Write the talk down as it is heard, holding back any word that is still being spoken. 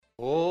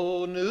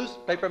Oh,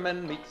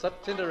 newspapermen meet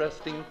such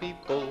interesting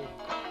people.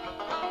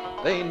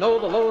 They know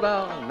the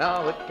lowdown,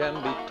 now it can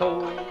be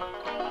told.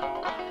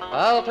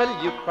 I'll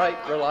tell you quite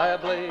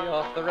reliably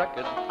off the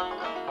record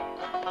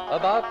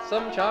about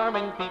some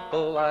charming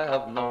people I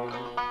have known.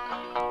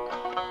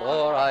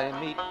 For I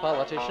meet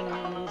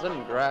politicians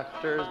and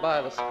grafters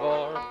by the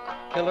score,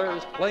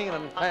 killers plain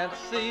and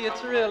fancy,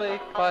 it's really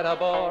quite a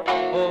bore.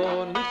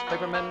 Oh,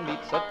 newspapermen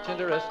meet such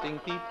interesting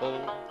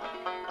people.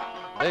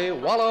 They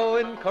wallow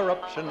in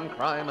corruption,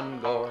 crime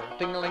and gore.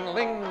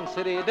 Ting-a-ling-ling,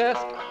 city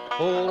desk,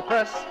 full the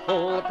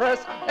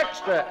press,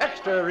 extra,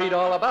 extra, read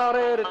all about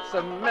it, it's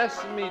a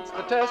mess, meets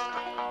the test.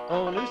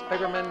 Oh,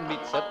 newspapermen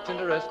meet such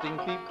interesting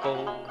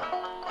people.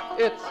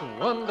 It's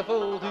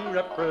wonderful to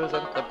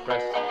represent the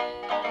press.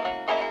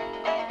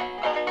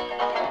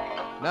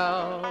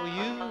 Now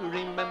you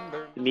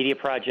remember the Media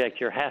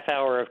Project, your half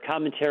hour of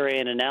commentary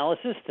and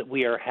analysis that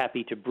we are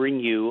happy to bring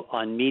you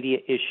on media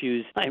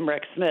issues. I'm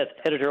Rex Smith,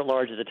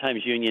 editor-at-large of the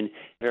Times-Union.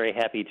 Very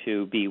happy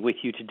to be with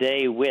you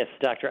today with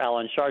Dr.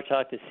 Alan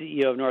Chartock, the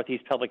CEO of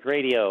Northeast Public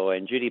Radio,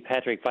 and Judy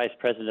Patrick, Vice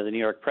President of the New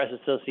York Press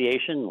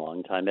Association,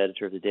 longtime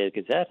editor of the Daily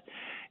Gazette,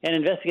 and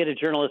investigative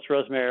journalist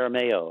Rosemary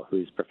Armao,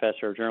 who's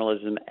professor of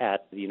journalism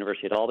at the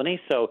University of Albany.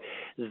 So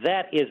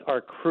that is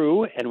our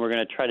crew, and we're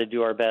going to try to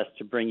do our best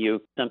to bring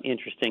you some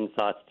interesting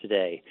thoughts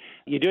today.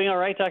 You doing all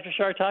right, Dr.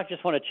 Chartock?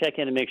 Just want to check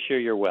in and make sure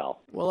you're well.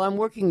 Well, I'm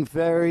working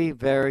very,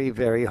 very,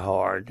 very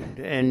hard.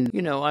 And,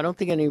 I don't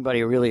think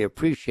anybody really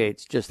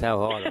appreciates just how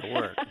hard I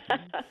work.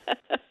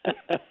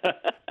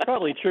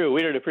 Probably true.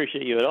 We don't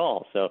appreciate you at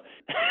all, so.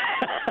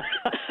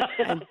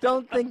 and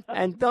don't think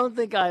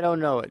I don't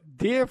know it.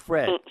 Dear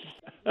Fred.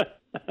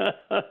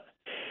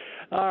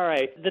 All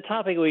right. The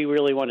topic we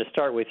really want to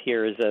start with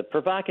here is a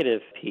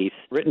provocative piece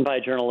written by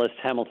journalist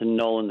Hamilton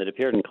Nolan that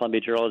appeared in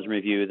Columbia Journalism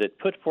Review that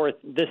put forth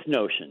this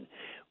notion.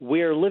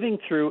 We're living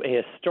through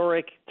a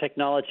historic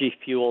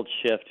technology-fueled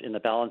shift in the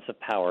balance of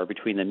power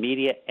between the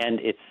media and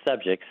its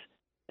subjects,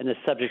 and the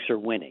subjects are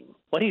winning.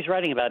 What he's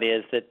writing about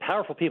is that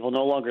powerful people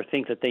no longer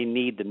think that they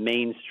need the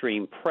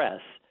mainstream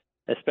press,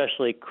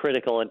 especially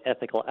critical and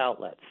ethical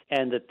outlets,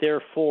 and that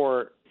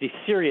therefore the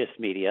serious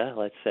media,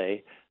 let's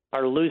say,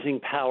 are losing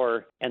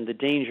power and the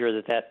danger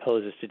that that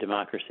poses to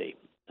democracy.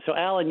 So,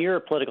 Alan, you're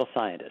a political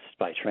scientist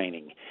by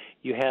training.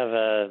 You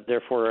have,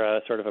 therefore,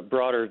 sort of a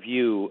broader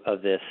view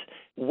of this.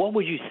 What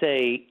would you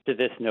say to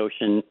this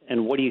notion,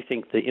 and what do you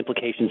think the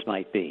implications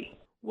might be?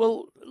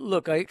 Well,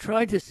 look, I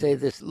tried to say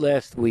this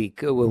last week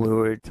when we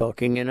were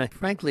talking, and I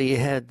frankly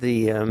had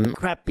the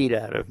crap beat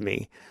out of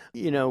me,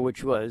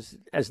 which was,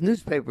 as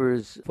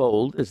newspapers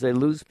fold, as they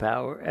lose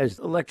power, as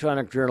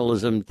electronic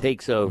journalism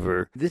takes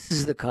over, this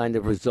is the kind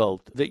of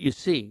result that you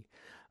see.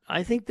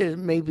 I think there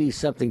may be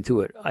something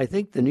to it. I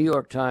think the New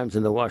York Times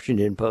and the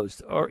Washington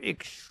Post are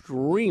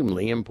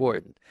extremely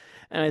important.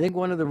 And I think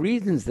one of the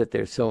reasons that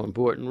they're so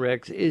important,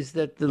 Rex, is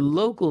that the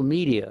local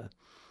media,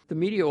 the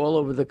media all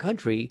over the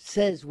country,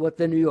 says what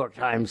the New York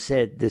Times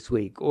said this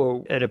week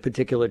or at a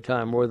particular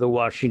time, or the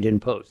Washington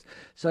Post.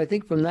 So I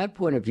think from that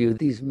point of view,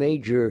 these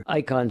major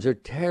icons are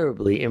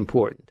terribly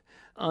important.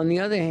 On the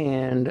other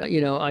hand,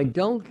 I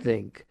don't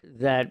think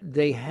that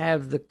they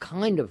have the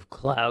kind of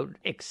clout,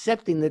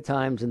 accepting the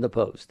Times and the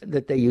Post,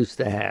 that they used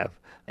to have.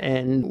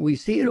 And we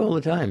see it all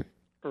the time.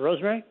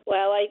 Rosemary?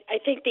 Well, I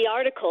think the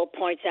article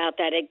points out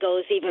that it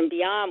goes even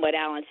beyond what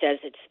Alan says.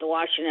 It's the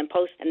Washington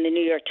Post and the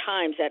New York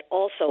Times that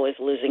also is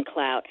losing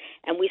clout.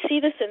 And we see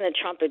this in the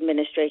Trump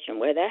administration,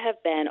 where there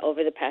have been,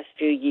 over the past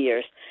few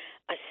years,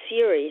 a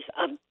series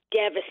of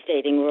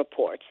devastating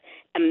reports,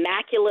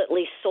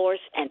 immaculately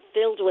sourced and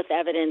filled with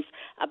evidence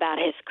about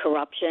his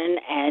corruption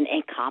and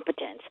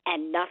incompetence,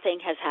 and nothing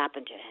has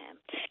happened to him.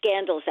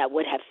 Scandals that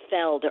would have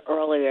felled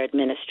earlier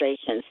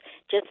administrations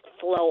just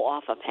flow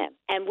off of him.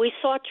 And we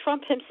saw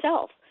Trump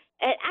himself.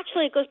 And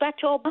actually, it goes back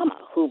to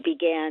Obama, who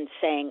began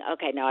saying,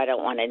 okay, no, I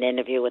don't want an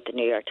interview with the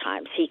New York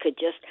Times. He could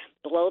just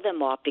blow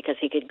them off because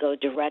he could go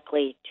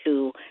directly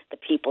to the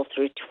people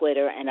through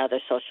Twitter and other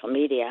social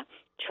media.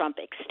 Trump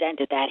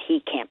extended that. He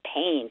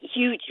campaigned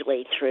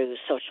hugely through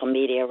social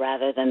media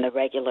rather than the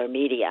regular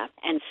media.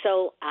 And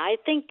so I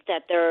think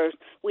that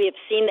we have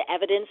seen the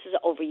evidence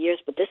over years,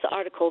 but this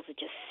article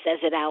just says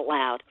it out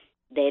loud.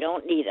 They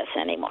don't need us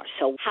anymore.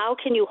 So how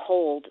can you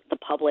hold the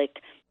public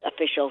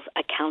officials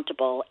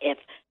accountable if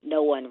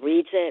no one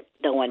reads it,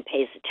 no one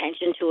pays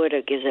attention to it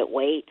or gives it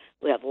weight?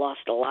 We have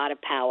lost a lot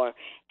of power.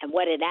 And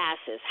what it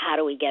asks is, how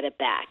do we get it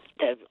back?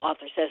 The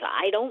author says,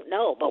 I don't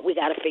know, but we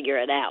got to figure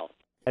it out.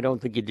 I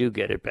don't think you do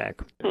get it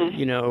back,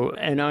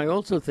 and I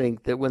also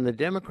think that when the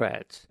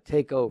Democrats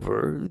take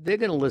over, they're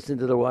going to listen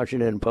to the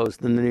Washington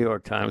Post and the New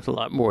York Times a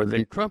lot more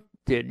than Trump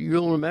did.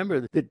 You'll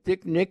remember that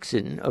Dick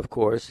Nixon, of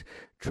course,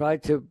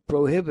 tried to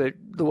prohibit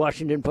the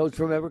Washington Post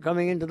from ever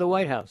coming into the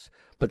White House.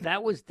 But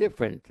that was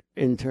different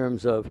in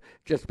terms of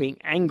just being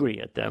angry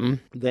at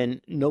them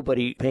than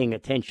nobody paying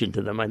attention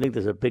to them. I think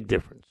there's a big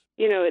difference.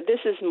 This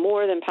is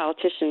more than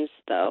politicians,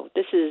 though.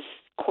 This is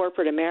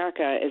corporate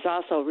America is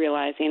also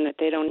realizing that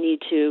they don't need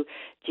to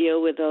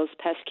deal with those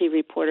pesky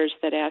reporters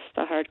that ask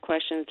the hard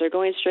questions. They're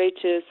going straight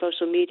to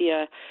social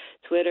media,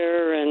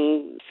 Twitter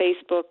and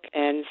Facebook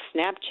and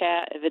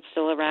Snapchat, if it's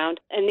still around.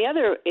 And the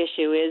other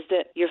issue is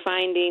that you're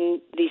finding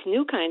these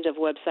new kinds of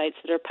websites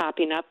that are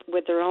popping up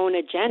with their own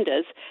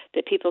agendas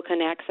that people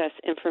can access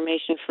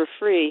information for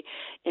free.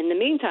 In the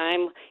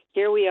meantime,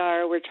 here we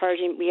are, we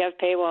have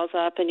paywalls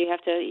up, and you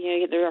have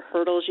to, there are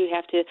hurdles you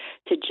have to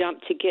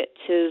jump to get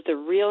to the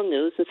real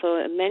news. And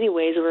so in many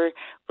ways, we're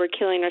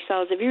killing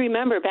ourselves. If you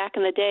remember back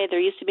in the day, there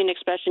used to be an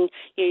expression,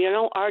 you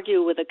don't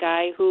argue with a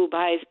guy who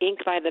buys ink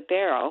by the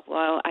barrel.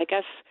 Well, I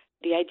guess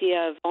the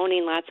idea of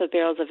owning lots of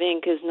barrels of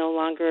ink is no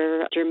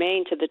longer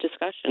germane to the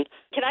discussion.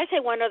 Can I say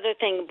one other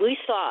thing? We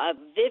saw a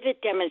vivid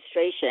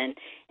demonstration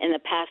in the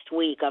past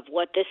week of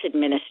what this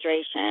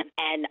administration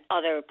and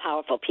other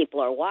powerful people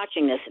are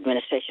watching this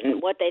administration,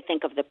 what they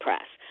think of the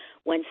press.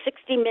 When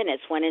 60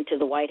 Minutes went into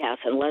the White House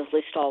and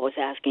Leslie Stahl was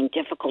asking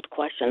difficult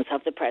questions of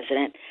the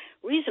president,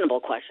 reasonable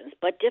questions,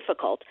 but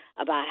difficult,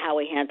 about how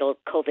he handled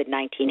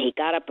COVID-19, he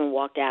got up and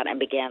walked out and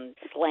began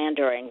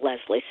slandering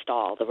Leslie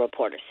Stahl, the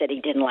reporter, said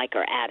he didn't like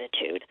her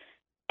attitude.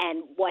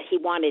 And what he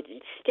wanted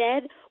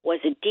instead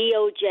was a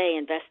DOJ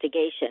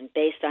investigation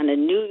based on a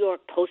New York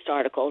Post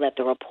article that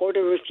the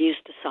reporter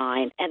refused to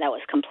sign, and that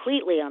was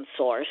completely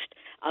unsourced,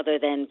 other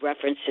than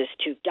references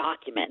to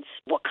documents.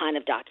 What kind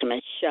of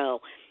documents show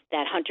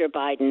that Hunter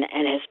Biden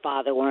and his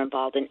father were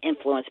involved in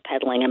influence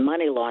peddling and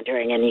money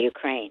laundering in the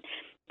Ukraine.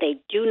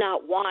 They do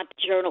not want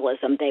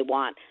journalism. They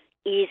want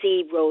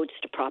easy roads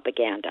to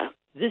propaganda.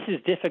 This is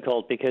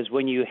difficult because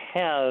when you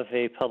have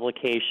a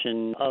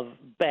publication of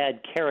bad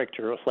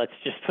character, let's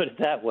just put it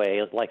that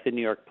way, like the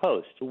New York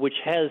Post, which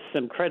has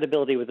some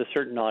credibility with a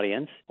certain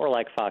audience, or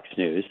like Fox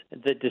News,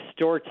 that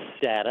distorts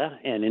data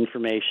and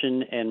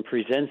information and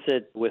presents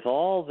it with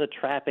all the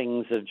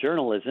trappings of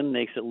journalism,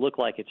 makes it look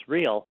like it's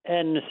real.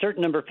 And a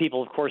certain number of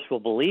people, of course, will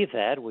believe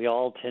that. We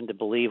all tend to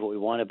believe what we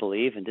want to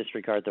believe and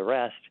disregard the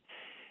rest.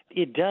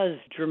 It does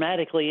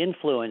dramatically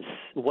influence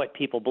what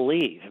people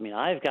believe. I mean,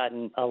 I've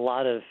gotten a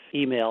lot of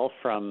email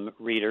from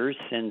readers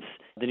since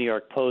the New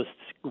York Post's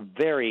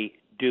very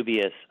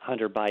dubious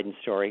Hunter Biden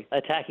story,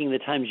 attacking the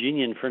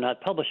Times-Union for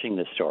not publishing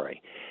this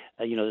story.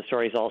 The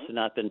story's also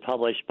not been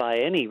published by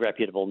any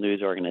reputable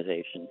news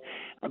organization.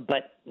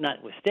 But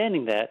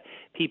notwithstanding that,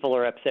 people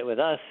are upset with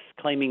us,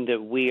 claiming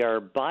that we are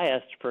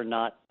biased for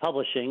not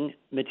publishing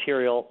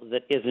material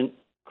that isn't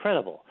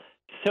credible.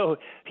 So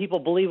people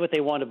believe what they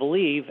want to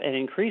believe, and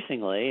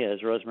increasingly,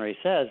 as Rosemary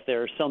says,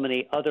 there are so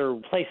many other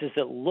places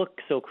that look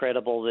so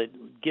credible that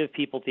give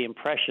people the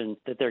impression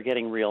that they're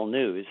getting real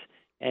news,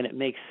 and it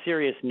makes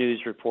serious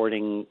news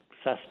reporting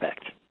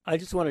suspect. I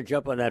just want to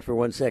jump on that for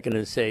 1 second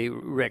and say,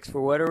 Rex,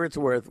 for whatever it's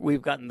worth,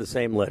 we've gotten the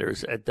same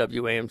letters at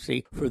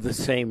WAMC for the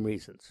same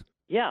reasons.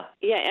 Yeah,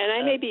 and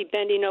I may be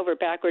bending over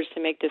backwards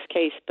to make this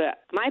case, but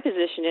my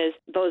position is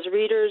those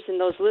readers and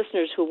those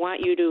listeners who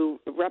want you to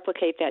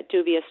replicate that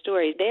dubious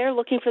story, they're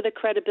looking for the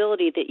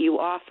credibility that you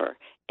offer.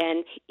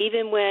 And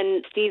even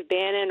when Steve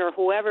Bannon or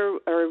whoever,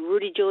 or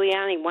Rudy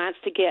Giuliani wants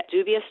to get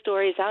dubious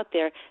stories out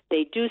there,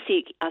 they do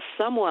seek a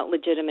somewhat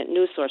legitimate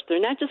news source.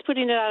 They're not just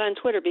putting it out on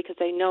Twitter because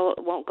they know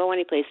it won't go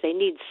anyplace. They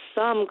need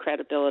some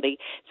credibility.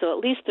 So at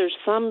least there's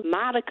some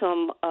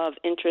modicum of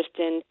interest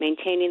in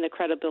maintaining the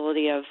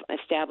credibility of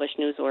established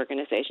news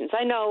organizations.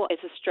 I know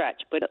it's a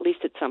stretch, but at least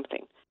it's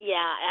something. Yeah,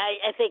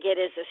 I think it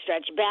is a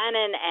stretch.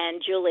 Bannon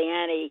and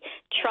Giuliani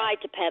tried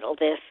to peddle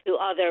this to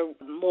other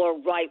more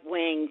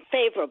right-wing,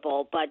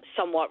 favorable, but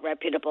somewhat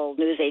reputable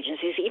news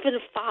agencies. Even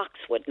Fox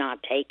would not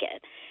take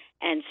it.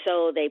 And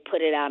so they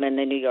put it out in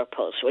the New York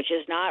Post, which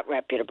is not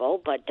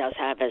reputable, but does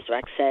have, as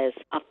Rex says,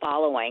 a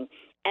following.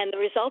 And the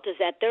result is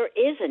that there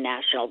is a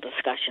national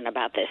discussion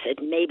about this. It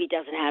maybe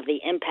doesn't have the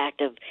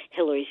impact of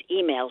Hillary's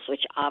emails,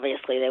 which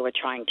obviously they were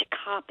trying to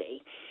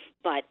copy.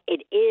 But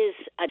it is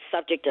a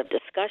subject of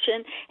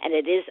discussion, and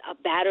it is a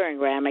battering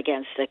ram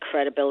against the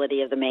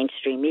credibility of the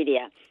mainstream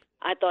media.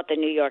 I thought the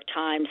New York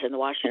Times and the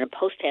Washington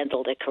Post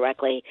handled it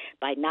correctly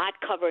by not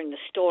covering the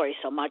story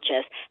so much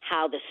as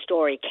how the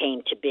story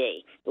came to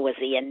be. It was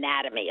the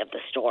anatomy of the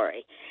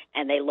story.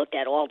 And they looked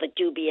at all the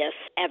dubious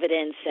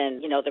evidence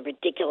and, the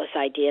ridiculous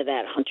idea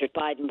that Hunter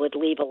Biden would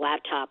leave a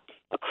laptop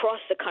across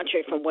the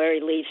country from where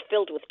he lives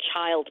filled with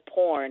child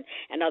porn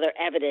and other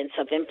evidence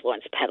of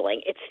influence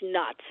peddling. It's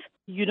nuts.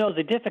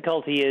 The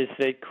difficulty is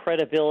that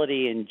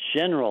credibility in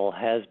general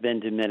has been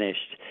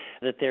diminished,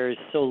 that there is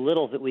so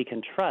little that we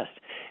can trust.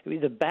 I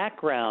mean, the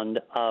background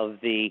of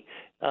the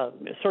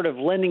sort of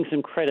lending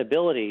some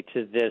credibility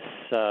to this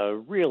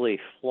really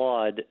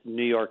flawed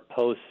New York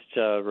Post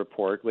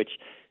report, which,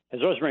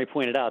 as Rosemary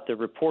pointed out, the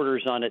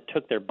reporters on it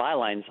took their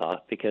bylines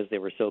off because they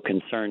were so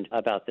concerned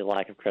about the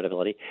lack of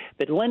credibility.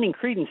 But lending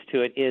credence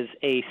to it is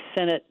a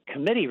Senate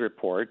committee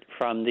report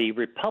from the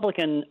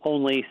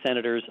Republican-only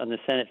senators on the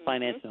Senate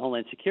Finance and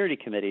Homeland Security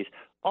committees,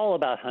 all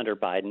about Hunter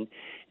Biden,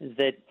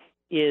 that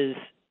is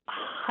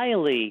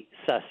highly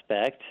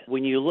suspect.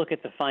 When you look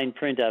at the fine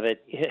print of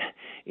it,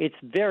 it's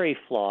very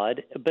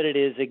flawed, but it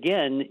is,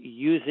 again,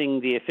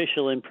 using the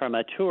official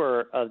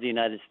imprimatur of the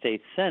United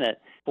States Senate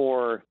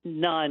for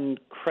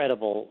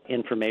non-credible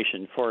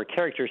information, for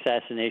character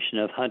assassination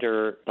of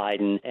Hunter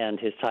Biden and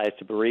his ties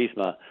to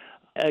Burisma.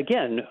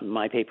 Again,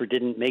 my paper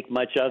didn't make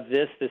much of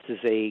this. This is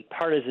a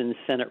partisan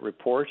Senate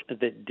report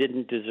that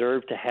didn't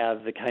deserve to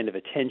have the kind of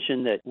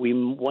attention that we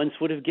once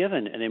would have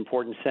given an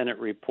important Senate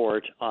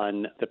report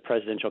on the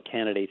presidential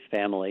candidate's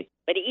family.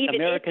 But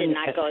even it did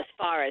not go as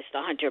far as the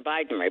Hunter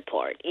Biden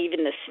report.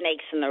 Even the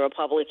snakes in the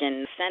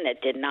Republican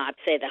Senate did not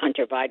say that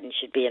Hunter Biden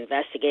should be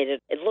investigated.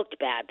 It looked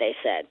bad, they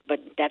said, but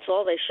that's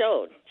all they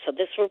showed. So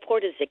this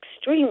report is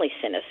extremely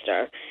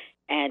sinister.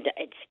 And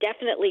it's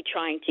definitely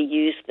trying to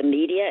use the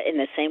media in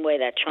the same way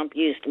that Trump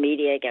used the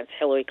media against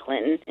Hillary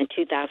Clinton in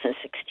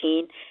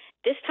 2016.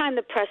 This time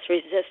the press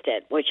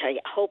resisted, which I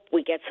hope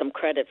we get some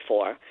credit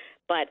for.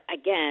 But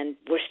again,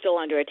 we're still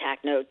under attack.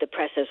 No, the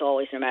press is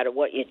always, no matter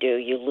what you do,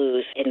 you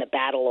lose in the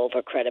battle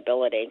over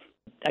credibility.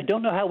 I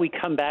don't know how we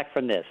come back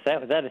from this.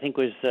 That I think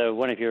was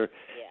one of your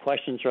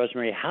questions,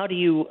 Rosemary. How do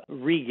you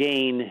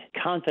regain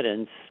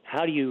confidence?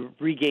 How do you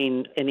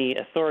regain any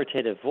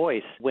authoritative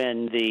voice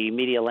when the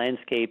media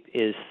landscape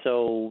is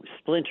so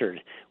splintered,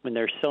 when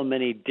there's so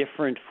many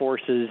different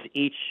forces,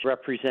 each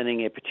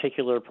representing a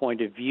particular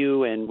point of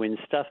view, and when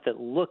stuff that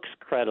looks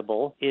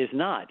credible is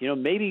not? You know,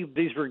 maybe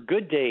these were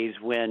good days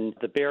when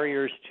the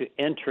barriers to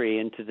entry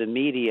into the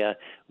media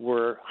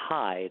were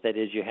high. That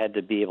is, you had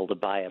to be able to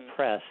buy a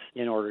press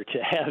in order to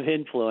have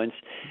influence.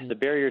 The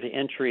barrier to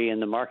entry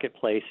in the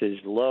marketplace is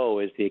low,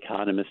 as the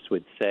economists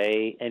would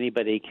say.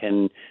 Anybody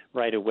can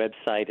write a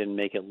website and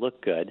make it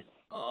look good.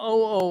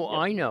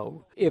 I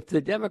know. If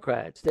the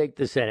Democrats take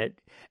the Senate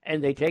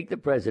and they take the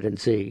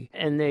presidency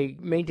and they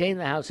maintain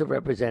the House of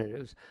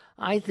Representatives,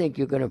 I think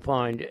you're going to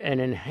find an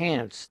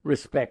enhanced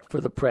respect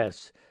for the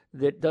press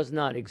that does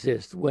not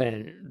exist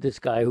when this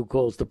guy who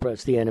calls the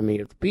press the enemy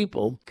of the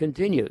people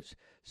continues.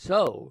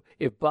 So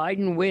if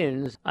Biden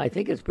wins, I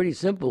think it's pretty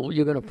simple.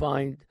 You're going to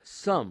find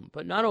some,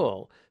 but not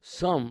all,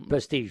 some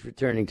prestige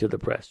returning to the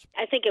press.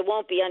 I think it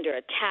won't be under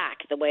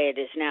attack the way it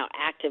is now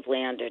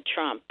actively under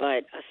Trump,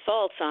 but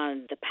assaults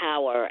on the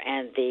power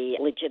and the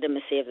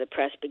legitimacy of the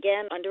press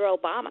began under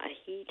Obama.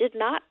 He did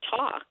not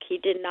talk. He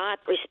did not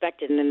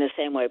respect it in the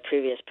same way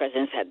previous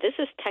presidents had. This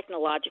is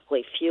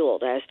technologically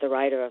fueled, as the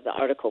writer of the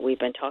article we've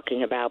been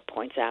talking about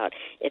points out.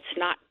 It's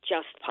not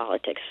just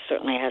politics. It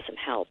certainly hasn't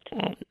helped.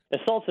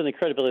 Assaults on the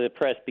credibility of the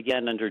press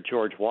began under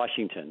George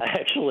Washington.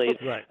 Actually,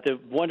 right. The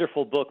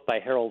wonderful book by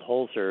Harold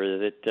Holzer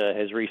that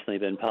has recently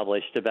been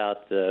published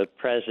about the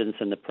presidents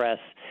and the press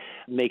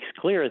makes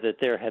clear that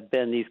there have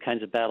been these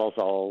kinds of battles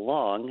all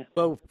along.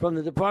 Well, from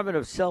the Department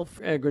of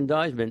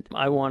Self-Aggrandizement,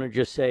 I want to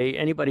just say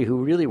anybody who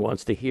really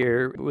wants to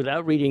hear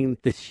without reading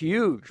this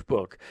huge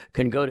book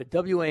can go to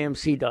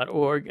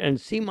WAMC.org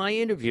and see my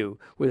interview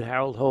with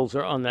Harold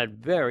Holzer on that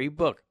very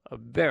book. A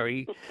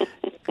very,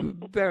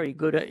 very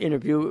good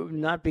interview,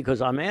 not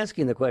because I'm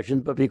asking the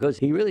questions, but because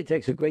he really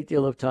takes a great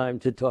deal of time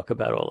to talk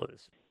about all of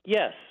this.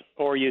 Yes,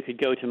 or you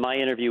could go to my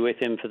interview with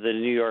him for the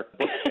New York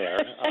Book Fair,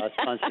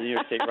 sponsored the New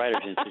York State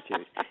Writers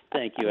Institute.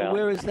 Thank you, Al.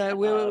 Where is that?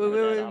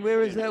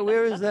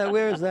 Where is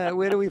that?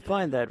 Where do we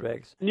find that,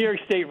 Rex? New York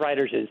State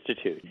Writers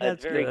Institute.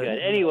 That's very good.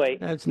 Anyway,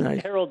 that's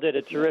nice. Harold did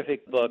a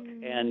terrific book,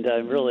 and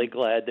I'm really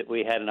glad that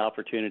we had an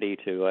opportunity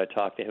to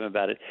talk to him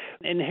about it.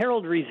 And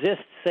Harold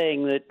resists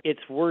saying that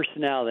it's worse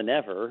now than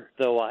ever,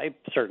 though I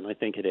certainly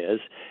think it is.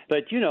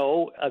 But, you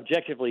know,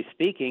 objectively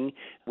speaking,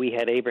 we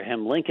had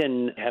Abraham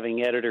Lincoln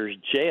having editors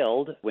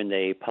jailed when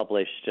they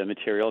published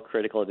material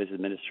critical of his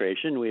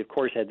administration. We, of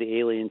course, had the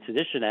Alien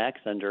Sedition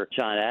Acts under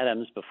John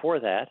Adams before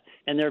that.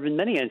 And there have been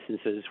many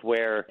instances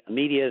where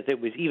media that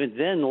was even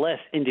then less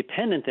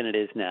independent than it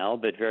is now,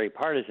 but very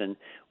partisan,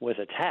 was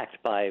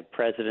attacked by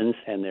presidents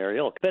and their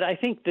ilk. But I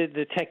think that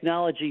the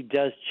technology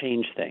does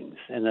change things.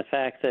 And the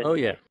fact that... Oh,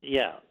 yeah.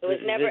 Yeah. There was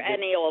never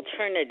any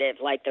alternative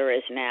like there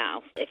is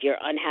now. If you're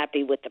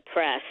unhappy with the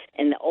press,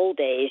 in the old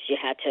days, you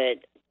had to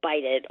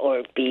bite it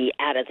or be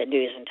out of the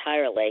news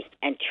entirely.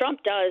 And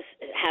Trump does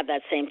have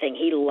that same thing.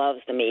 He loves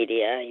the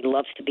media. He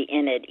loves to be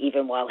in it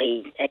even while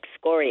he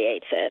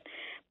excoriates it.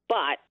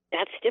 But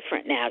that's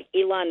different now.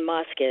 Elon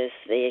Musk is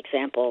the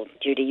example.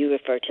 Judy, you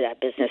referred to that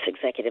business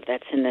executive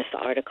that's in this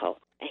article.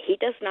 He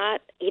does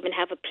not even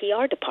have a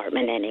PR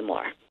department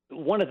anymore.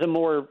 One of the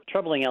more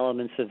troubling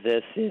elements of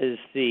this is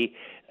the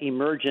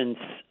emergence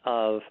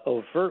of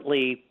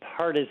overtly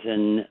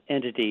partisan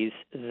entities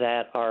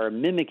that are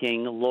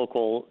mimicking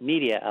local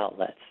media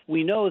outlets.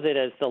 We know that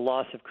as the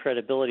loss of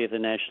credibility of the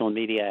national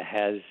media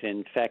has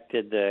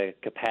infected the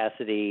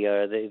capacity,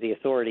 the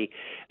authority,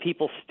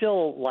 people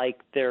still like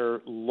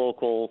their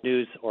local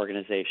news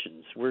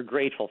organizations. We're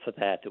grateful for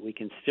that we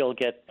can still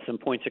get some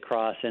points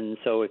across. And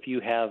so if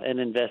you have an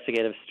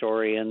investigative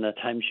story in the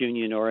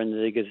Times-Union or in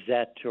the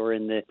Gazette or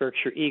in the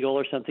Berkshire Eagle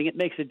or something, it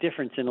makes a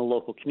difference in a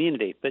local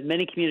community. But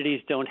many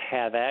communities don't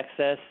have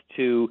access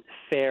to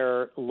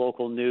fair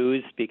local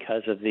news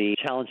because of the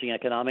challenging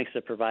economics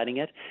of providing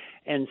it.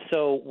 And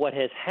so what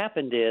has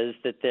happened is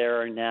that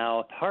there are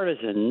now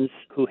partisans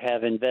who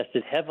have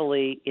invested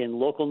heavily in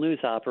local news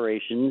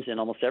operations in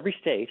almost every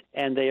state,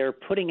 and they are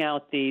putting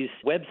out these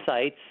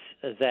websites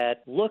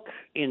that look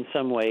in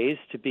some ways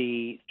to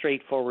be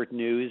straightforward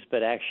news,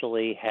 but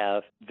actually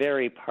have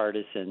very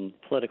partisan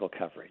political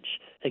coverage.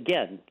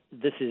 Again,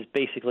 this is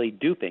basically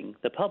duping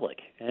the public,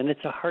 and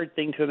it's a hard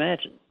thing to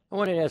imagine. I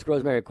wanted to ask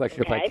Rosemary a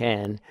question if I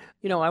can.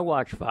 You know, I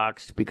watch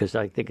Fox because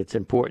I think it's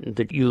important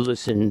that you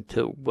listen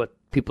to what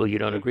people you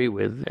don't agree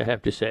with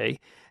have to say.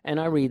 And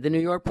I read the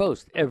New York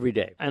Post every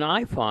day. And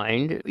I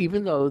find,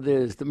 even though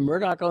there's the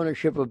Murdoch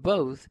ownership of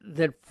both,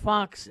 that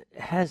Fox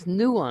has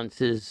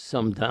nuances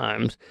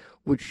sometimes,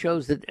 which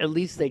shows that at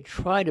least they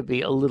try to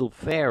be a little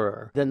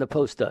fairer than the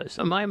Post does.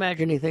 Am I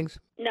imagining things?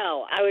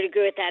 No, I would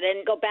agree with that.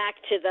 And go back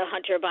to the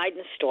Hunter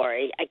Biden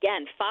story.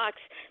 Again, Fox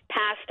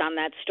passed on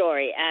that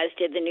story, as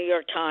did the New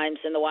York Times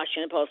and the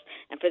Washington Post,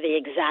 and for the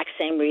exact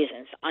same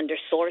reasons: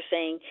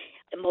 undersourcing,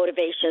 the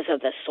motivations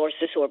of the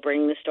sources who are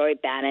bringing the story,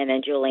 Bannon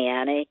and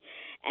Giuliani,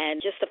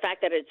 and just the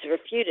fact that it's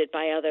refuted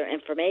by other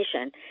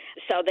information.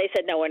 So they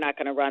said, no, we're not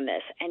going to run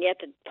this. And yet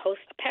the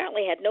Post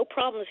apparently had no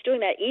problems doing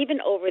that, even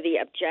over the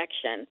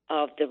objection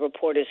of the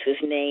reporters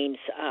whose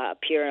names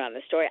appear on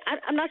the story.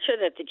 I'm not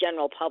sure that the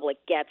general public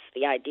gets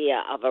the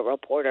idea of a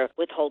reporter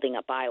withholding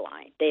a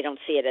byline. They don't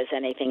see it as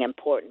anything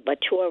important. But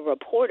to a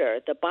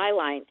reporter, the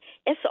byline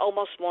is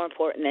almost more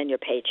important than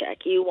your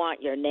paycheck. You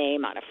want your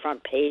name on a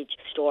front page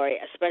story,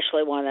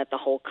 especially one that the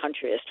whole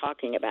country is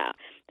talking about.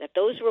 That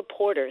those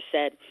reporters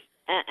said,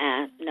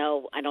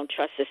 no, I don't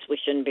trust this. We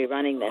shouldn't be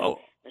running this. Oh,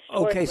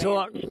 okay,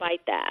 so despite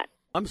that.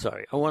 I'm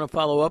sorry. I want to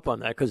follow up on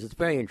that because it's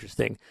very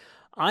interesting.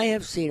 I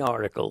have seen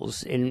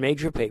articles in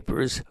major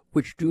papers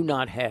which do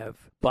not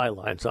have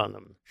bylines on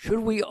them. Should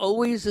we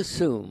always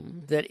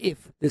assume that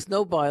if there's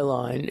no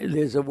byline,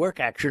 there's a work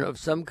action of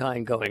some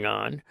kind going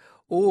on?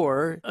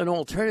 Or an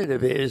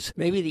alternative is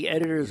maybe the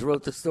editors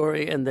wrote the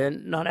story and they're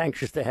not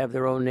anxious to have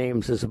their own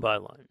names as a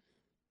byline?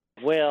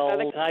 Well,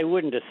 I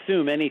wouldn't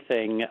assume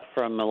anything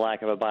from a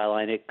lack of a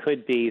byline. It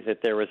could be that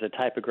there was a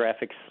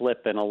typographic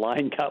slip and a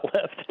line got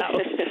left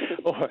out,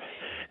 or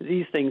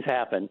these things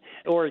happen.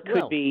 Or it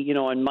could be,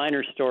 on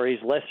minor stories,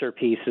 lesser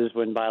pieces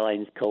when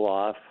bylines go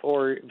off.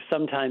 Or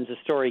sometimes a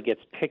story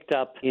gets picked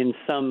up in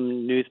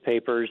some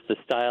newspapers. The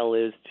style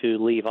is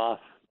to leave off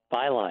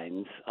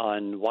bylines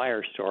on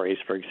wire stories,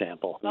 for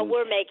example. Well,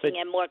 we're making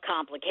it more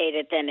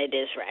complicated than it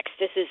is, Rex.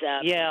 This is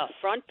a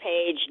front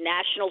page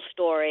national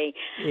story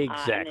in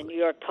the New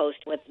York Post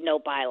with no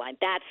byline.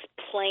 That's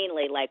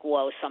plainly like,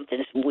 whoa,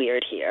 something's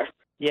weird here.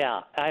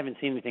 Yeah, I haven't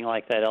seen anything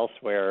like that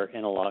elsewhere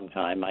in a long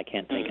time. I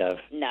can't think of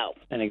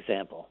an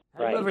example.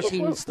 Have you ever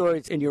seen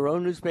stories in your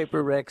own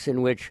newspaper, Rex,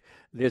 in which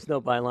there's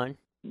no byline?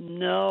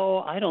 No,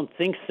 I don't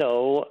think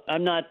so.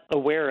 I'm not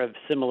aware of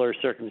similar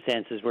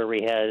circumstances where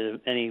we had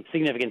any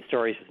significant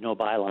stories with no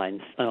bylines.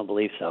 I don't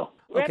believe so.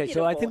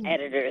 Reputable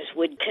editors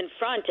would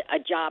confront a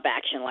job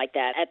action like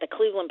that. At the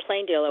Cleveland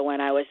Plain Dealer when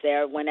I was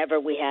there,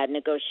 whenever we had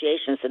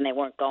negotiations and they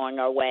weren't going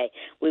our way,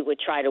 we would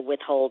try to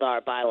withhold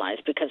our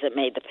bylines because it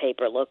made the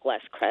paper look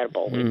less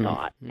credible, we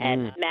thought.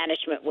 And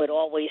management would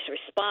always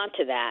respond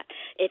to that.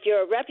 If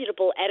you're a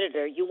reputable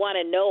editor, you want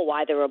to know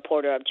why the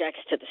reporter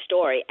objects to the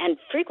story. And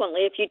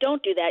frequently, if you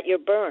don't do that, you're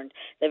burned.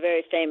 The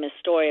very famous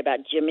story about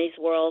Jimmy's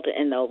World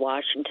in the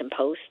Washington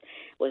Post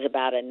was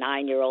about a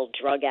 9-year-old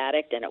drug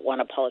addict, and it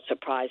won a Pulitzer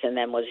Prize and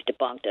then was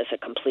debunked as a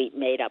complete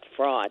made-up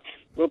fraud.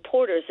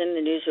 Reporters in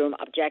the newsroom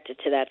objected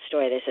to that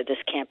story. They said,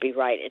 this can't be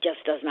right. It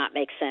just does not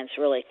make sense.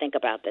 Really think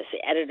about this.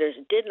 The editors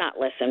did not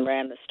listen,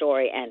 ran the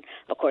story, and,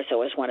 of course, it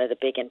was one of the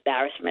big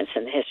embarrassments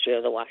in the history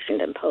of the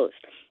Washington Post.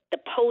 The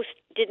Post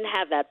didn't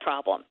have that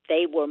problem.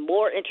 They were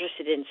more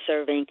interested in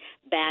serving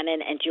Bannon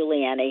and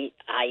Giuliani,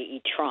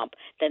 i.e. Trump,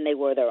 than they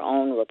were their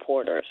own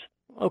reporters.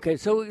 Okay,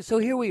 so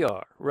here we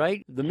are,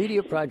 right? The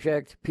media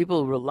project,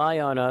 people rely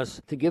on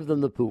us to give them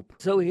the poop.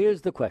 So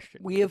here's the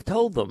question. We have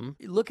told them,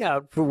 look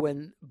out for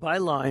when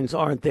bylines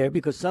aren't there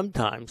because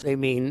sometimes they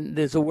mean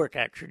there's a work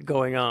action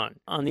going on.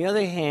 On the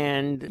other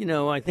hand,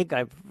 I think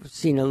I've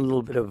seen a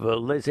little bit of a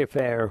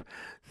laissez-faire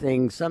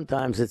thing.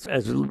 Sometimes it's,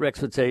 as Rex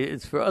would say,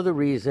 it's for other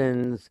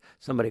reasons.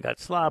 Somebody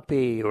got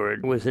sloppy or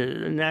it was a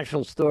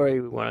national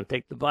story. We want to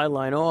take the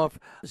byline off.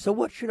 So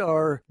what should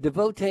our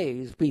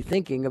devotees be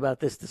thinking about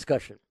this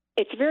discussion?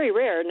 It's very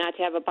rare not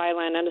to have a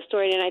byline on a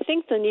story, and I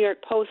think the New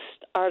York Post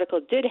article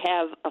did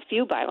have a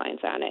few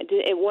bylines on it.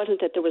 It wasn't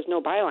that there was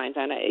no bylines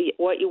on it.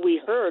 What we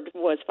heard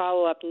was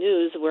follow-up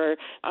news where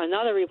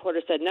another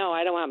reporter said, no,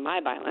 I don't want my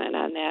byline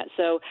on that.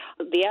 So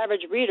the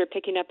average reader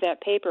picking up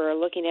that paper or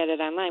looking at it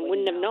online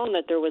wouldn't have known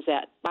that there was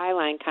that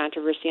byline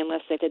controversy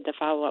unless they did the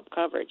follow-up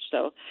coverage.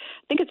 So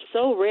I think it's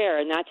so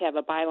rare not to have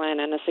a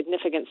byline on a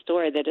significant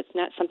story that it's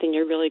not something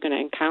you're really going to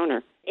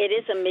encounter. It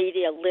is a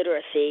media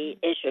literacy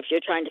issue. If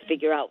you're trying to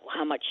figure out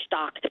how much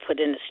stock to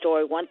put in a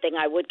story, one thing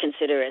I would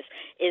consider is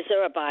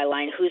there a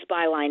byline? Whose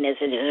byline is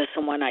it? Is it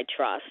someone I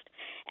trust?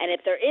 And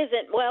if there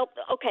isn't, well,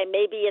 okay,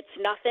 maybe it's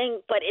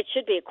nothing, but it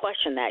should be a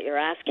question that you're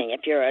asking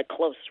if you're a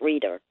close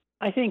reader.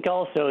 I think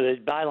also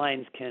that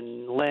bylines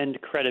can lend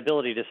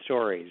credibility to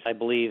stories. I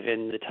believe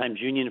in the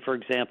Times-Union, for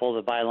example,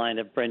 the byline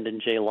of Brendan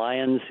J.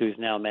 Lyons, who's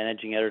now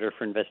managing editor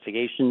for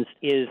Investigations,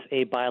 is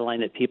a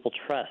byline that people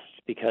trust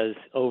because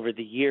over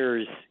the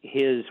years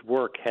his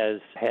work has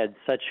had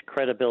such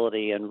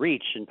credibility and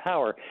reach and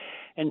power.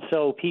 And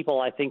so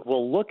people, I think,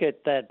 will look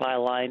at that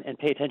byline and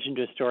pay attention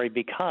to a story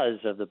because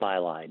of the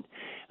byline.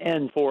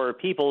 And for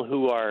people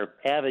who are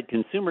avid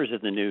consumers of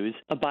the news,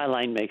 a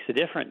byline makes a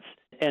difference.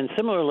 And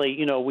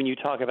similarly, when you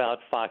talk about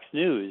Fox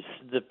News,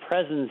 the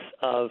presence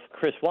of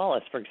Chris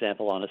Wallace, for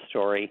example, on a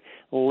story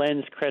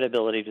lends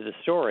credibility to the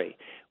story.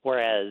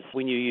 Whereas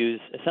when you use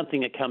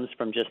something that comes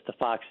from just the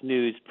Fox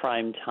News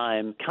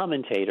primetime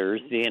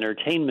commentators, the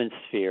entertainment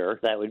sphere,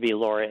 that would be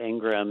Laura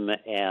Ingraham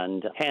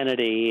and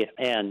Hannity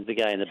and the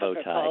guy in the bow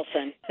tie.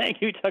 Carlson.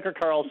 Thank you, Tucker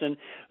Carlson,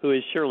 who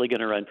is surely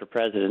going to run for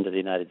president of the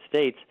United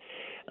States.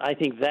 I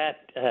think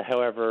that,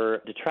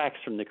 however, detracts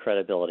from the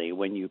credibility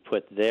when you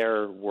put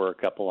their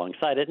work up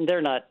alongside it. And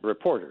they're not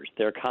reporters,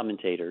 they're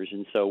commentators.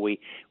 And so we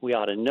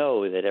ought to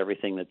know that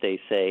everything that they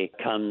say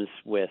comes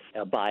with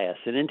a bias,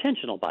 an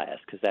intentional bias,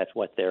 because that's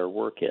what their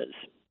work is.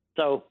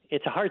 So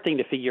it's a hard thing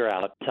to figure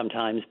out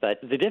sometimes, but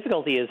the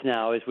difficulty is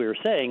now, as we were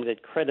saying,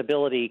 that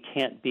credibility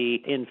can't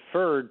be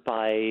inferred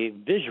by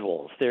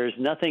visuals. There's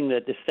nothing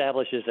that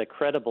establishes a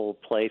credible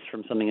place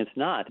from something that's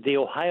not. The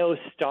Ohio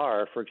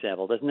Star, for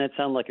example, doesn't that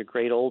sound like a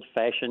great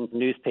old-fashioned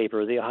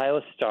newspaper? The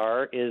Ohio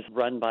Star is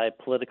run by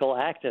political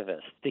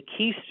activists. The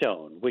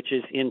Keystone, which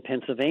is in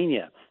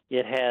Pennsylvania,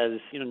 it has,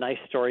 nice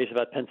stories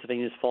about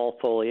Pennsylvania's fall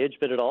foliage,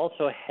 but it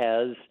also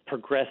has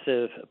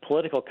progressive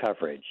political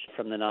coverage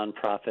from the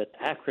nonprofit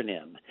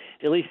acronym.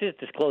 At least it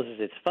discloses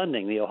its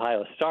funding. The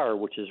Ohio Star,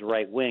 which is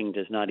right-wing,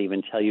 does not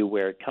even tell you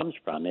where it comes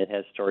from. It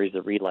has stories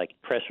that read like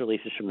press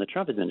releases from the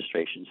Trump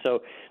administration.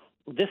 So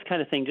this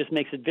kind of thing just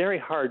makes it very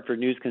hard for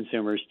news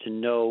consumers to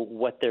know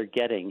what they're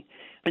getting.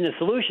 And the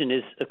solution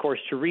is, of course,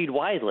 to read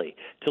widely,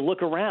 to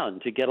look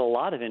around, to get a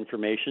lot of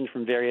information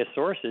from various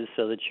sources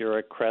so that you're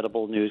a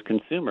credible news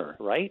consumer,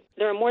 right?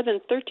 There are more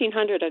than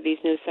 1,300 of these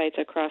news sites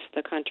across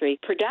the country.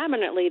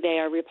 Predominantly, they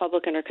are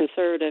Republican or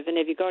conservative, and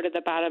if you go to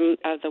the bottom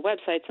of the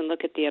websites and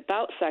look at the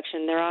About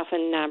section, they're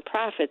often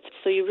nonprofits.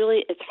 So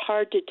it's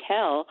hard to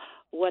tell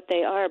what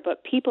they are,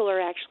 but people are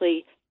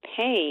actually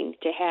paying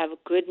to have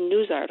good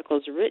news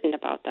articles written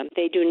about them.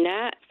 They do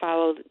not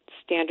follow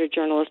standard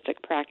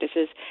journalistic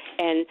practices,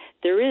 and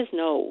there is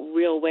no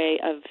real way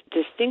of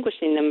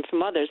distinguishing them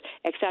from others,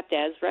 except,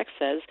 as Rex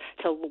says,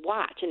 to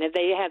watch. And if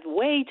they have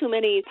way too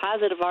many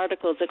positive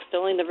articles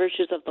extolling the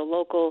virtues of the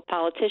local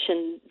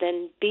politician,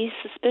 then be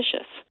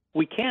suspicious.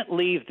 We can't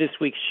leave this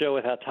week's show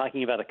without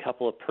talking about a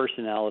couple of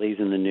personalities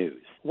in the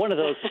news. One of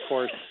those, of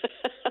course,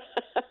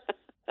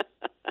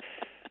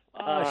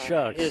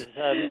 shucks. is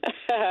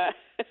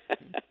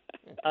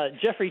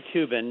Jeffrey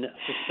Toobin,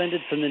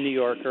 suspended from The New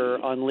Yorker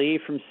on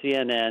leave from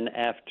CNN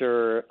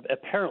after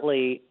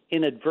apparently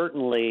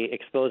inadvertently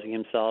exposing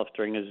himself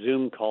during a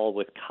Zoom call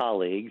with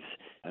colleagues.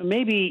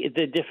 Maybe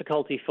the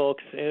difficulty,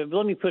 folks,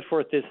 let me put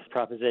forth this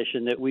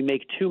proposition that we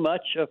make too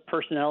much of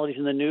personalities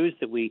in the news,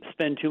 that we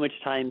spend too much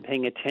time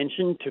paying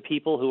attention to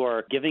people who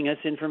are giving us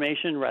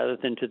information rather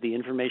than to the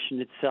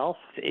information itself.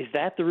 Is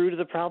that the root of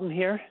the problem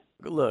here?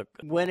 Look,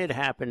 when it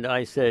happened,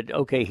 I said,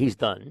 okay, he's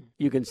done.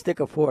 You can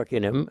stick a fork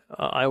in him.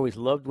 I always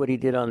loved what he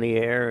did on the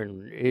air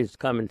and his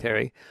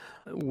commentary.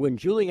 When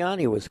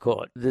Giuliani was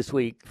caught this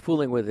week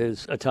fooling with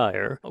his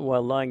attire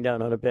while lying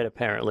down on a bed,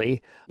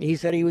 apparently, he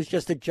said he was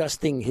just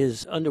adjusting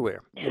his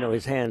underwear.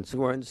 His hands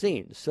weren't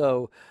seen.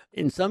 So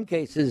in some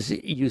cases,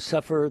 you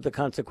suffer the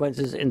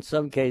consequences. In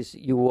some cases,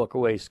 you walk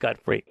away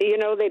scot-free.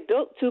 They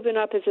built Toobin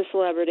up as a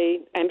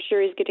celebrity. I'm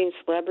sure he's getting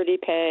celebrity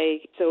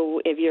pay.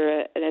 So if you're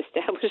an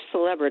established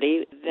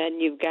celebrity, then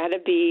you've got to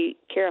be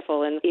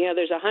careful. And,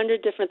 there's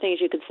 100 different things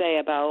you could say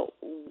about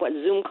what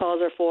Zoom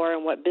calls are for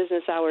and what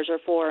business hours are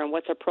for and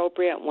what's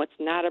appropriate and what's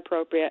not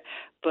appropriate.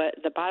 But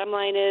the bottom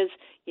line is,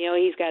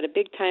 he's got a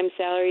big-time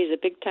salary, he's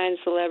a big-time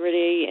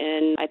celebrity,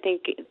 and I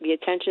think the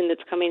attention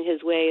that's coming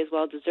his way is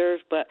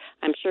well-deserved, but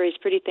I'm sure he's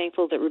pretty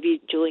thankful that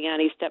Rudy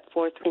Giuliani stepped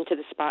forth into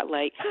the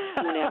spotlight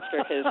soon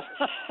after his...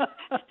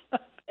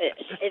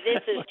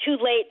 This is too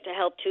late to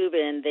help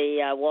Toobin.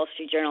 The Wall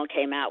Street Journal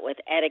came out with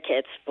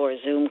etiquettes for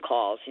Zoom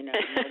calls, no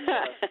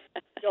more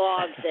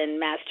dogs and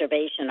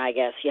masturbation, I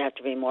guess. You have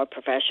to be more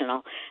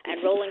professional.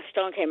 And Rolling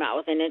Stone came out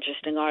with an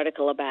interesting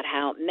article about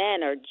how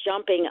men are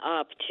jumping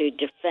up to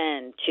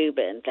defend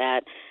Toobin,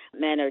 that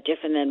men are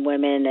different than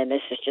women, and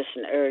this is just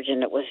an urge,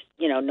 and it was,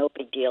 no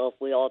big deal.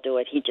 We all do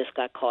it. He just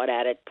got caught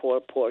at it.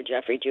 Poor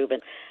Jeffrey Toobin.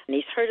 And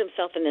he's hurt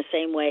himself in the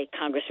same way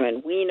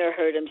Congressman Weiner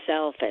hurt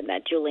himself and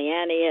that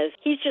Giuliani has.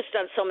 He's just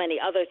done so many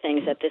other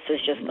things that this is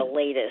just the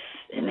latest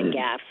in the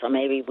gaffe, so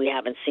maybe we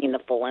haven't seen the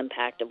full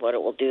impact of what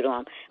it will do to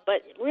him.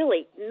 But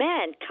really,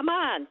 men, come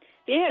on.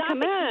 Yeah, Stop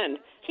come it. on.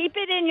 Keep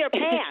it in your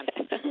pants.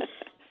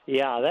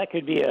 Yeah, that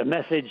could be a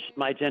message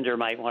my gender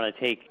might want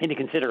to take into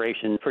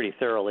consideration pretty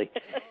thoroughly.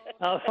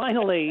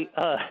 Finally,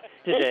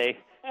 today,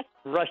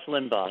 Rush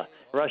Limbaugh.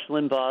 Rush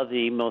Limbaugh,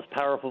 the most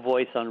powerful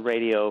voice on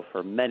radio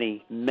for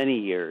many, many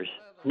years,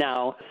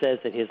 now says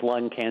that his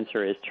lung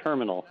cancer is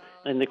terminal.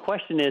 And the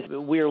question is,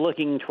 we're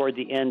looking toward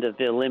the end of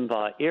the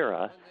Limbaugh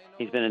era.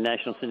 He's been in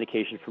national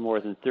syndication for more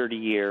than 30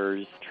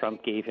 years.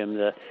 Trump gave him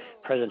the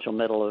Presidential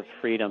Medal of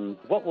Freedom.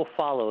 What will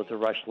follow the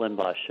Rush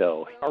Limbaugh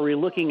show? Are we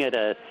looking at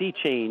a sea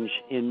change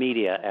in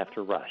media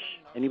after Rush?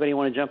 Anybody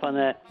want to jump on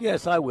that?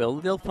 Yes, I will.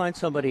 They'll find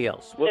somebody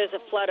else. There's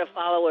a flood of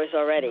followers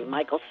already.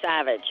 Michael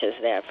Savage is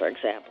there, for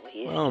example.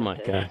 He's oh, my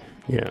God.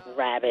 Yeah.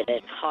 Rabid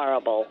and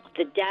horrible.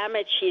 The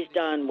damage he's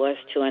done was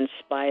to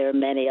inspire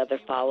many other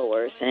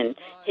followers, and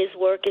his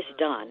work is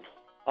done.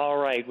 All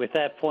right. With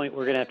that point,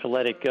 we're going to have to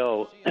let it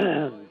go.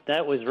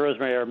 That was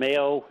Rosemary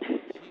Armao.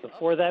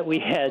 Before that, we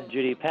had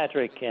Judy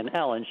Patrick and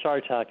Alan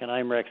Chartock, and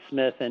I'm Rex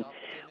Smith. And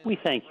we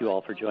thank you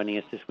all for joining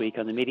us this week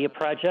on the Media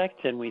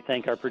Project, and we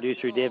thank our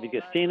producer, David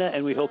Gustina,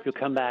 and we hope you'll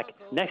come back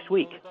next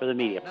week for the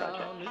Media Project.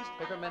 Now,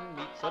 newspapermen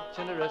meet such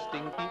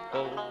interesting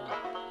people.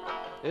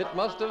 It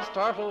must have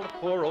startled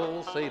poor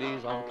old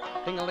Sadie's on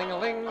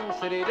ting-a-ling-a-ling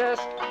city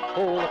desk.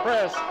 Hold the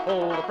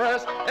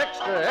press,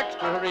 extra,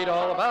 extra, read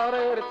all about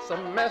it. It's a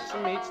mess,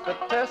 meets the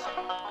test.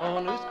 Oh,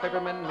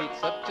 newspapermen meet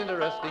such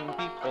interesting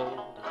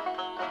people.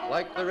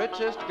 Like the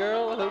richest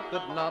girl who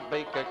could not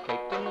bake a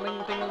cake.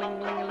 Ting-a-ling, ting-a-ling,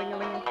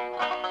 ling-a-ling-a-ling.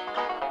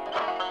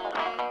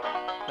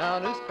 Now,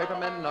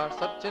 newspapermen are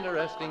such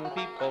interesting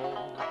people.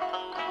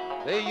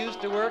 They used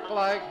to work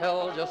like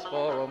hell just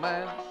for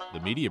romance. The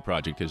Media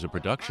Project is a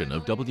production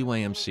of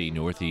WAMC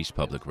Northeast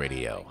Public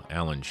Radio.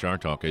 Alan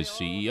Chartock is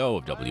CEO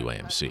of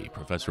WAMC,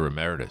 Professor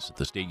Emeritus at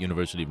the State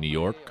University of New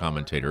York,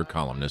 commentator,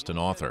 columnist, and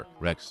author.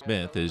 Rex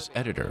Smith is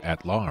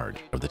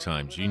Editor-at-Large of the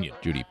Times-Union.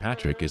 Judy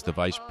Patrick is the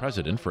Vice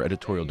President for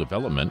Editorial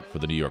Development for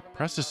the New York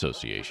Press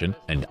Association.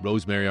 And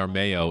Rosemary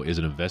Armao is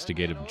an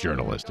investigative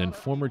journalist and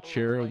former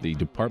chair of the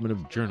Department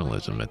of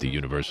Journalism at the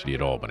University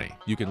at Albany.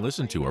 You can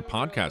listen to or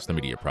podcast The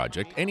Media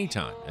Project anytime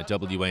at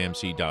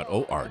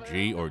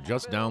WAMC.org or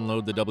just download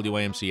the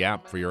WAMC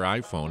app for your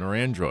iPhone or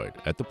Android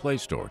at the Play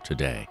Store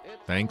today.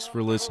 Thanks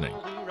for listening.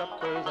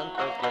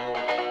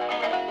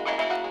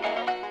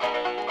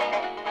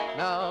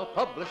 Now,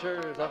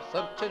 publishers are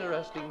such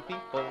interesting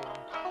people.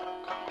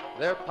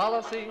 Their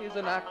policy's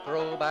an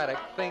acrobatic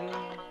thing.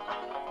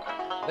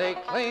 They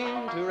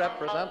claim to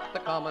represent the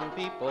common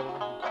people.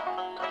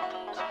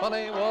 It's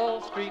funny,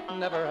 Wall Street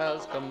never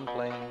has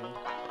complained.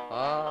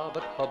 Ah,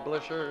 but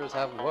publishers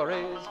have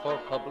worries, for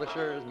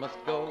publishers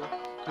must go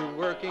to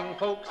working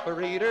folks for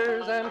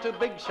readers and to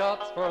big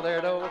shots for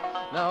their dough.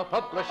 Now,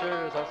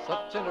 publishers are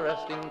such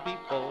interesting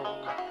people.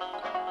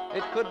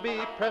 It could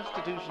be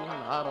prostitution,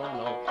 I don't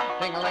know.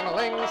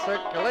 Ting-a-ling-a-ling,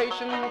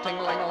 circulation,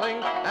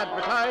 ting-a-ling-a-ling,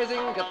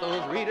 advertising, get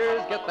those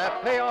readers, get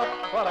that payoff.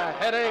 What a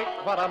headache,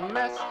 what a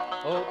mess.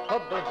 Oh,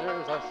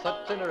 publishers are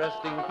such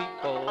interesting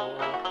people.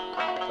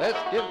 Let's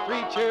give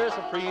 3 cheers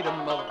for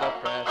freedom of the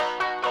press.